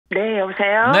네,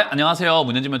 여보세요? 네, 안녕하세요.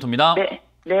 문현진 멘토입니다. 네,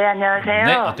 네, 안녕하세요.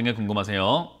 네, 어떤 게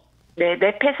궁금하세요? 네,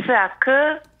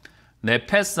 네패스아크. 네,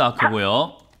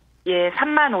 패스아크고요. 예,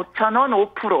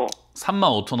 35,000원 5%.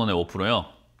 35,000원에 5%요?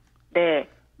 네.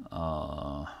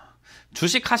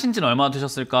 주식 하신 지는 얼마나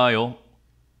되셨을까요?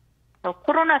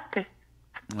 코로나 때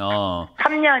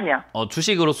 3년이요.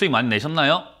 주식으로 수익 많이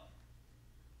내셨나요?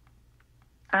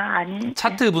 아니.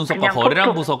 차트 분석과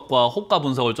거래량 분석과 호가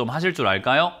분석을 좀 하실 줄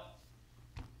알까요?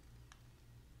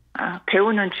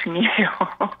 배우는 중이에요.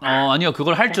 아니요.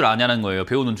 그걸 할 줄 아냐는 거예요.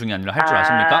 배우는 중이 아니라 할 줄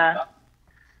아십니까?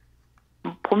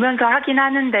 보면서 하긴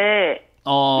하는데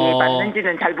예,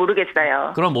 맞는지는 잘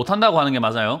모르겠어요. 그럼 못한다고 하는 게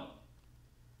맞아요?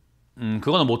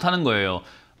 그거는 못하는 거예요.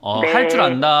 네. 할 줄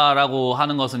안다라고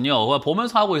하는 것은요.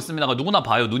 보면서 하고 있습니다가 누구나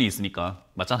봐요. 눈이 있으니까.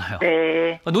 맞잖아요.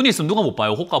 네. 눈이 있으면 누가 못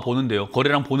봐요. 호가 보는데요.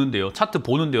 거래량 보는데요. 차트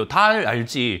보는데요. 다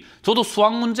알지. 저도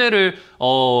수학 문제를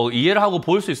이해를 하고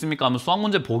볼 수 있습니까 하면 수학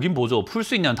문제 보긴 보죠. 풀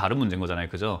수 있냐는 다른 문제인 거잖아요.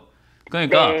 그죠?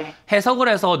 그러니까 네. 해석을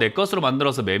해서 내 것으로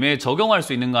만들어서 매매에 적용할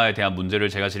수 있는가에 대한 문제를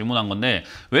제가 질문한 건데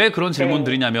왜 그런 질문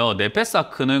드리냐면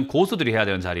네패스아크는 고수들이 해야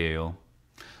되는 자리예요.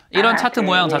 이런 차트 네.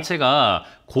 모양 자체가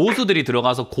고수들이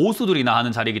들어가서 고수들이나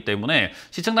하는 자리이기 때문에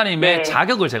시청자님의 네.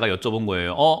 자격을 제가 여쭤본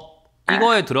거예요.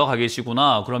 이거에 들어가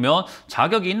계시구나. 그러면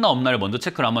자격이 있나 없나를 먼저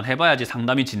체크를 한번 해봐야지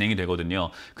상담이 진행이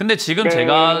되거든요. 근데 지금 네.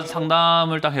 제가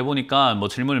상담을 딱 해보니까 뭐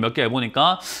질문을 몇 개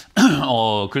해보니까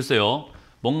글쎄요.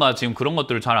 뭔가 지금 그런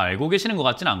것들을 잘 알고 계시는 것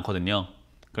같지는 않거든요.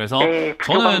 그래서 네,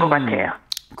 부족한 것 같아요.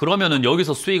 그러면은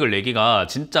여기서 수익을 내기가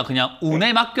진짜 그냥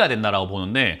운에 맡겨야 된다라고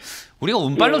보는데 우리가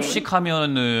운빨로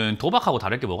주식하면은 도박하고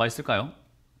다를 게 뭐가 있을까요?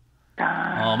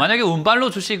 만약에 운빨로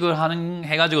주식을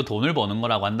해가지고 돈을 버는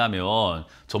거라고 한다면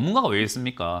전문가가 왜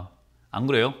있습니까? 안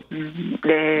그래요?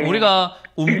 네. 우리가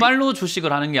운빨로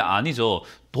주식을 하는 게 아니죠.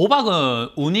 도박은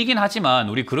운이긴 하지만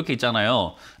우리 그렇게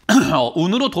있잖아요.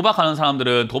 운으로 도박하는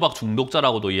사람들은 도박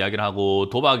중독자라고도 이야기를 하고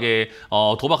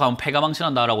도박하면 패가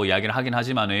망신한다라고 이야기를 하긴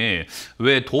하지만은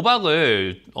왜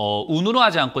도박을 운으로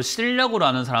하지 않고 실력으로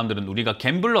하는 사람들은 우리가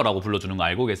갬블러라고 불러주는 거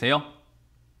알고 계세요?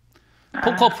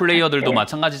 포커 플레이어들도 네.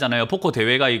 마찬가지잖아요. 포커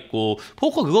대회가 있고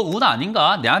포커 그거 운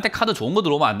아닌가? 내한테 카드 좋은 거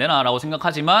들어오면 안 되나? 라고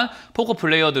생각하지만 포커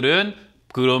플레이어들은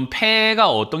그런 패가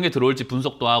어떤 게 들어올지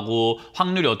분석도 하고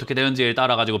확률이 어떻게 되는지에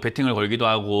따라 가지고 베팅을 걸기도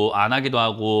하고 안 하기도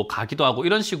하고 가기도 하고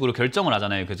이런 식으로 결정을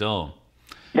하잖아요. 그죠?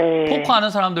 네. 포커 하는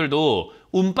사람들도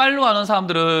운빨로 하는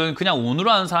사람들은 그냥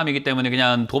운으로 하는 사람이기 때문에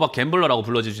그냥 도박 갬블러라고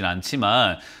불러지진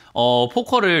않지만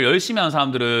포커를 열심히 하는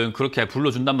사람들은 그렇게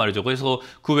불러준단 말이죠. 그래서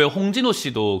그 외 홍진호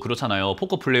씨도 그렇잖아요.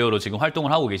 포커 플레이어로 지금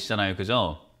활동을 하고 계시잖아요.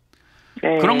 그죠?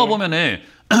 네. 그런 거 보면은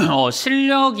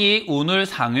실력이 운을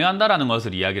상회한다라는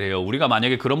것을 이야기를 해요. 우리가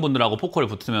만약에 그런 분들하고 포커를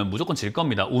붙으면 무조건 질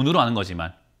겁니다. 운으로 하는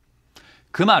거지만.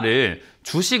 그 말은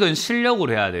주식은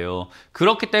실력으로 해야 돼요.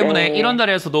 그렇기 때문에 네. 이런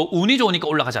자리에서도 운이 좋으니까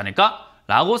올라가지 않을까?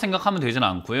 라고 생각하면 되지는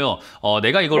않고요.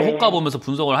 내가 이걸 호가 보면서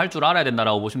분석을 할 줄 알아야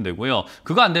된다라고 보시면 되고요.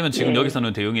 그거 안 되면 지금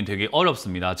여기서는 대응이 되게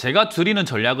어렵습니다. 제가 드리는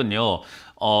전략은요.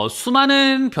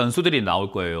 수많은 변수들이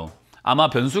나올 거예요. 아마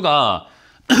변수가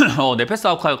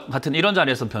네패스아크 같은 이런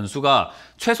자리에서 변수가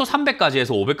최소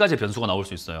 300가지에서 500가지의 변수가 나올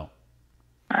수 있어요.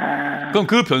 그럼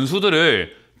그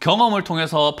변수들을 경험을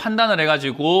통해서 판단을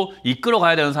해가지고 이끌어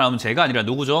가야 되는 사람은 제가 아니라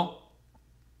누구죠?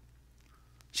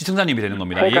 시청자님이 되는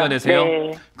겁니다. 이해가 되세요?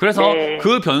 네. 그래서 네.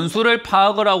 그 변수를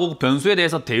파악을 하고 변수에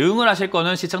대해서 대응을 하실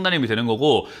거는 시청자님이 되는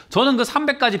거고 저는 그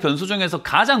 300가지 변수 중에서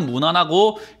가장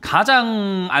무난하고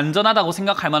가장 안전하다고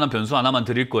생각할 만한 변수 하나만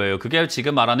드릴 거예요. 그게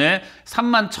지금 말하는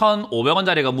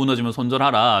 31,500원짜리가 무너지면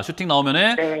손절하라. 슈팅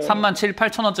나오면은 네.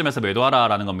 37,800원쯤에서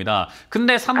매도하라라는 겁니다.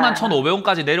 근데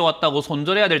 31,500원까지 내려왔다고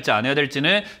손절해야 될지 안 해야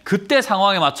될지는 그때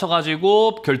상황에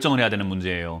맞춰가지고 결정을 해야 되는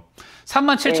문제예요.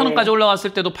 37,000원까지 올라갔을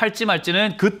때도 팔지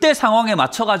말지는 그때 상황에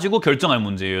맞춰가지고 결정할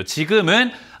문제예요.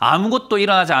 지금은 아무것도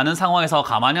일어나지 않은 상황에서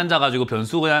가만히 앉아가지고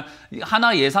변수 그냥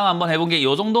하나 예상 한번 해본 게 이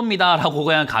정도입니다 라고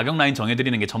그냥 가격 라인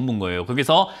정해드리는 게 전부인 거예요.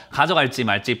 거기서 가져갈지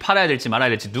말지 팔아야 될지 말아야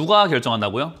될지 누가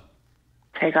결정한다고요?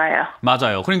 제가요.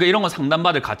 맞아요. 그러니까 이런 건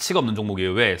상담받을 가치가 없는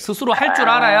종목이에요. 왜? 스스로 할 줄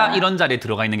알아야 이런 자리에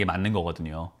들어가 있는 게 맞는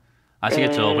거거든요.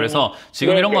 아시겠죠? 네. 그래서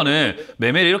지금 네, 이런 네. 거는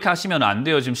매매를 이렇게 하시면 안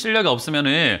돼요. 지금 실력이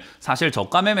없으면은 사실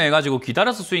저가 매매 해가지고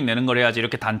기다려서 수익 내는 걸 해야지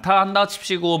이렇게 단타한다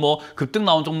칩시고 뭐 급등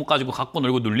나온 종목 가지고 갖고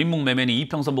놀고 눌림목 매매니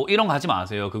이평선 뭐 이런 거 하지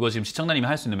마세요. 그거 지금 시청자님이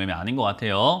할 수 있는 매매 아닌 것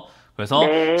같아요. 그래서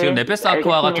네, 지금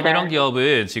네패스아크와 같은 알겠습니다. 이런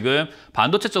기업은 지금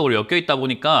반도체 쪽으로 엮여 있다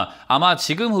보니까 아마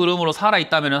지금 흐름으로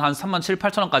살아있다면 한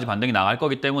 37,000~38,000원까지 반등이 나갈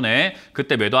거기 때문에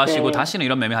그때 매도하시고 네. 다시는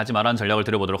이런 매매 하지 말라는 전략을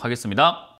드려보도록 하겠습니다.